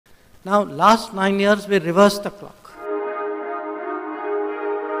Now, last 9 years, we reversed the clock.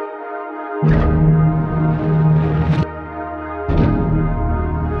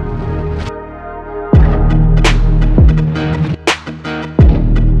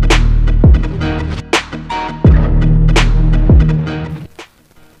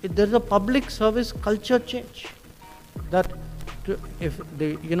 There's a public service culture change. That if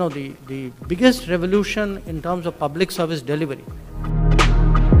the biggest revolution in terms of public service delivery.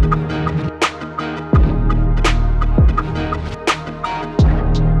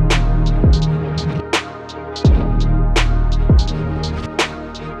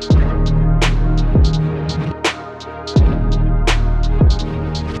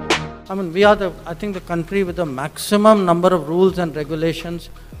 I mean, we are I think the country with the maximum number of rules and regulations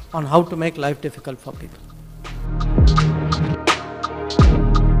on how to make life difficult for people.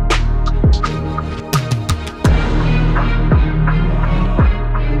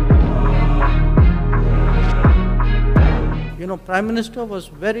 You know, Prime Minister was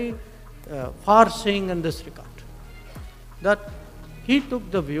very far-seeing in this regard, that he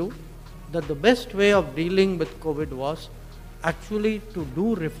took the view that the best way of dealing with COVID was actually to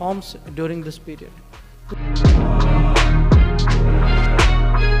do reforms during this period.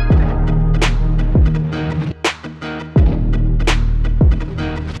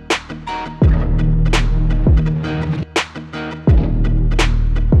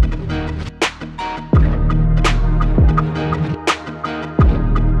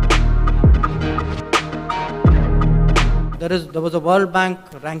 There was a World Bank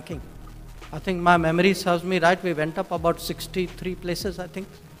ranking. I think my memory serves me right, we went up about 63 places, I think,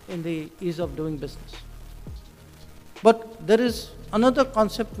 in the ease of doing business. But there is another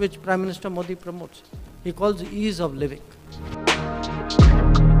concept which Prime Minister Modi promotes. He calls ease of living.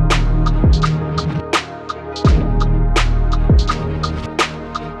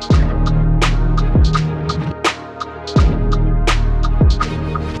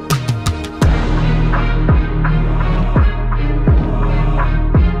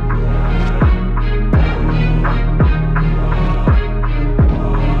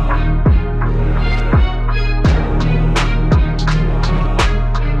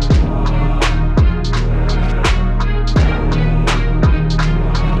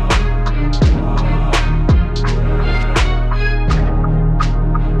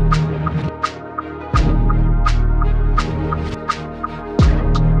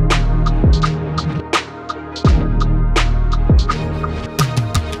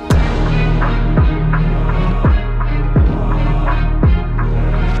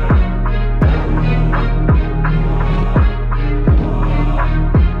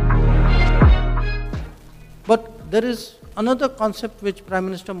 But there is another concept which Prime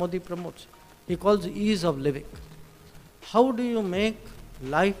Minister Modi promotes. He calls ease of living. How do you make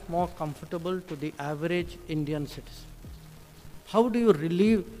life more comfortable to the average Indian citizen? How do you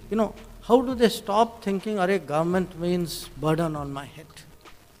relieve, how do they stop thinking, government means burden on my head?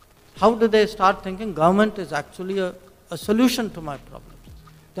 How do they start thinking government is actually a solution to my problems?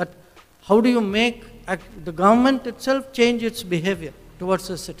 That how do you make the government itself change its behavior towards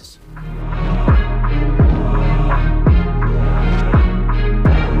the citizen?